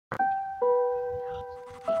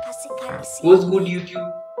What's good,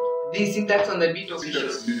 YouTube? This is Syntax on the Beat official,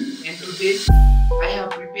 and today I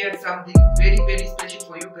have prepared something very special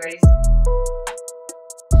for you guys.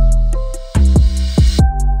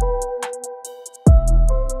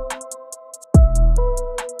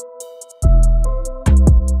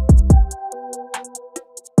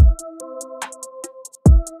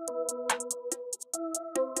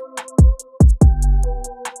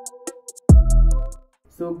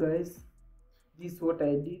 So guys, this is what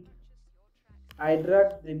I did. I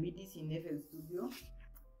dragged the MIDIs in FL Studio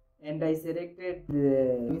and I selected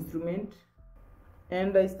the instrument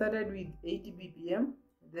and I started with 80 BPM.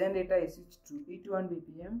 Then later I switched to 81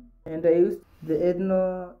 BPM and I used the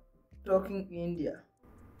Ethno Talking India.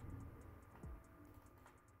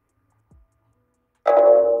 Really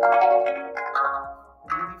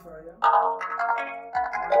fire.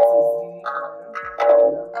 That is really fire.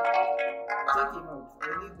 Yeah. Check him out. I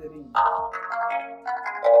leave the ring.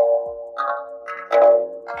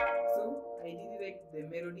 So I did like the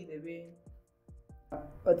melody the way,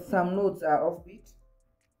 but some notes are offbeat.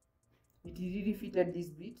 It really fitted this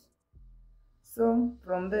beat. So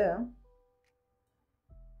from there,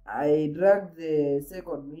 I dragged the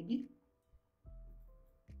second MIDI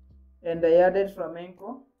and I added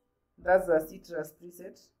flamenco. That's a citrus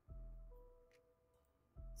preset.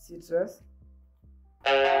 Citrus.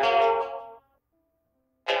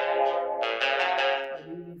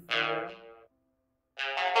 Really fun.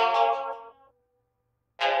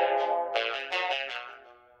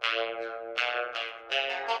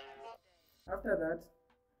 After that,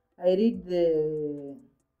 I did the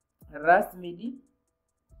Rust MIDI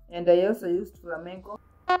and I also used flamenco.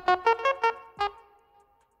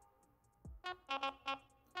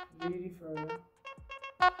 Really fun.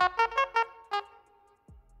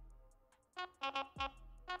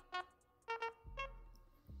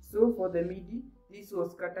 So for the MIDI, this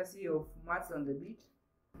was courtesy of Mats on the Beat.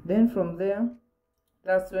 Then from there,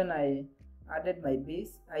 that's when I added my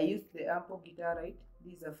bass. I used the Ampo guitar, right?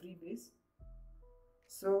 This is a free bass.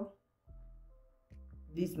 So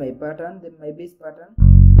this is my pattern, then my bass pattern.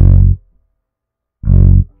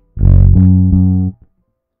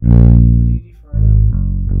 Really fire.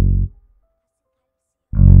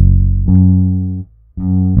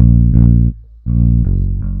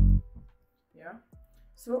 Yeah.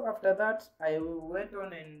 So after that, I went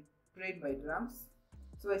on and played my drums.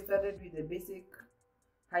 So I started with the basic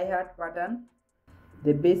hi-hat pattern,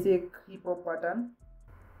 the basic hip-hop pattern.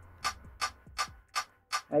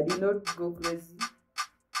 I did not go crazy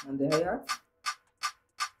on the hi-hat.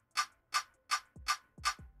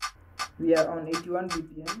 We are on 81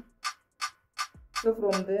 BPM. So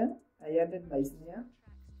from there, I added my snare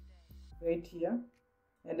right here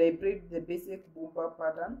and I played the basic boom-bap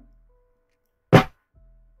pattern.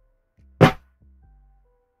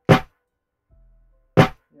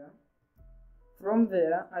 Yeah. From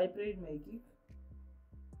there, I played my kick.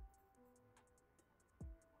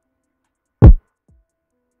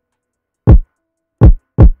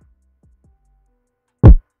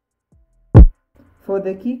 For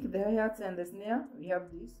the kick, the hi-hats and the snare, we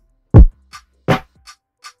have this.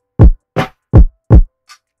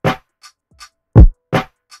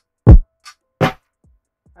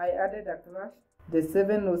 I added a crash, the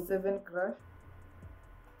 707 crash.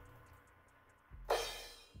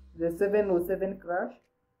 The 707 crash,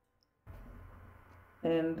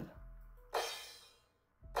 and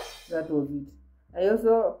that was it. I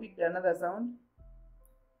also picked another sound.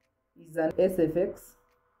 It's an SFX.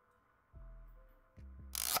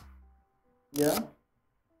 Yeah,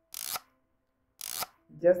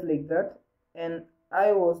 just like that, and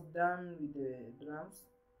I was done with the drums,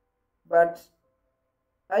 but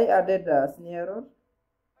I added a snare roll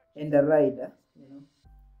and a rider. You know,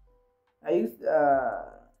 I used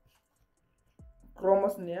chromo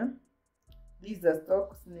snare. This is a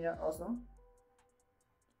stock snare also.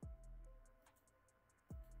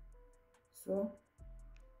 So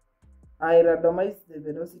I randomized the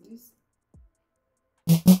velocities.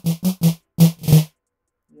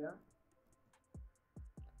 Yeah,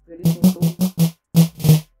 very simple.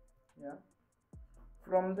 Yeah.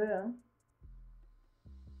 From there,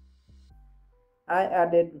 I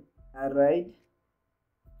added a ride.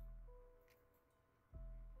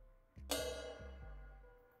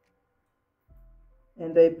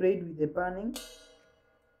 And I played with the panning.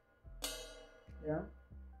 Yeah.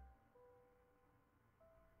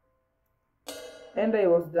 And I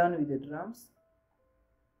was done with the drums.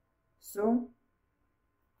 So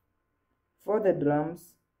for the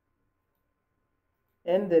drums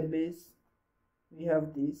and the bass, we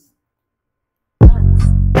have this.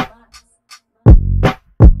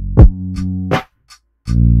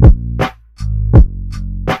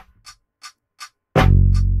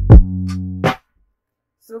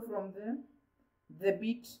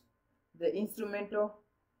 beat, the instrumental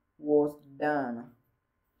was done.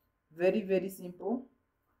 Very, very simple.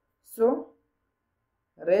 So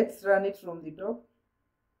let's run it from the top.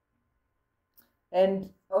 And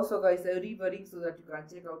also guys, I leave a link so that you can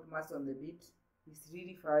check out Mass on the Beat. It's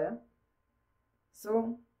really fire.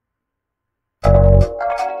 So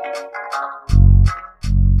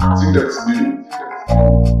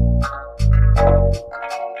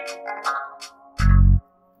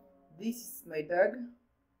this is my tag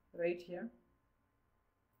right here.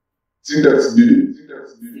 Syntax did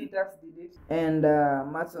it. And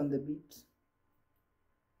Mass on the Beat.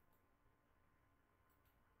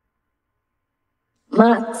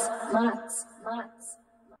 Max.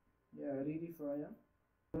 Yeah, really fire.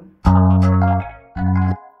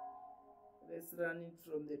 Let's run it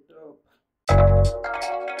from the top.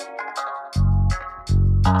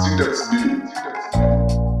 Syntax did Max.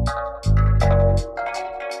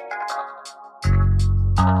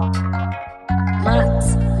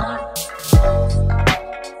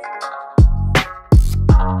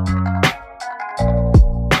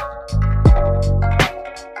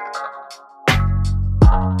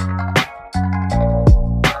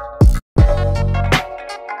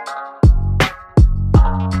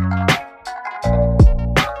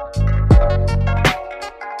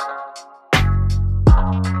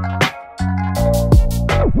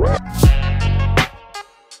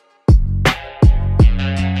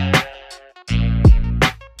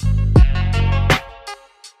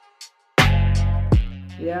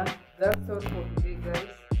 Yeah, that's all for today guys.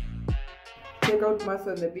 Check out Mass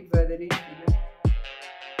on the Beat by the link below.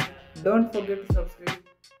 Don't forget to subscribe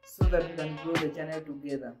so that we can grow the channel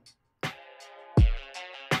together.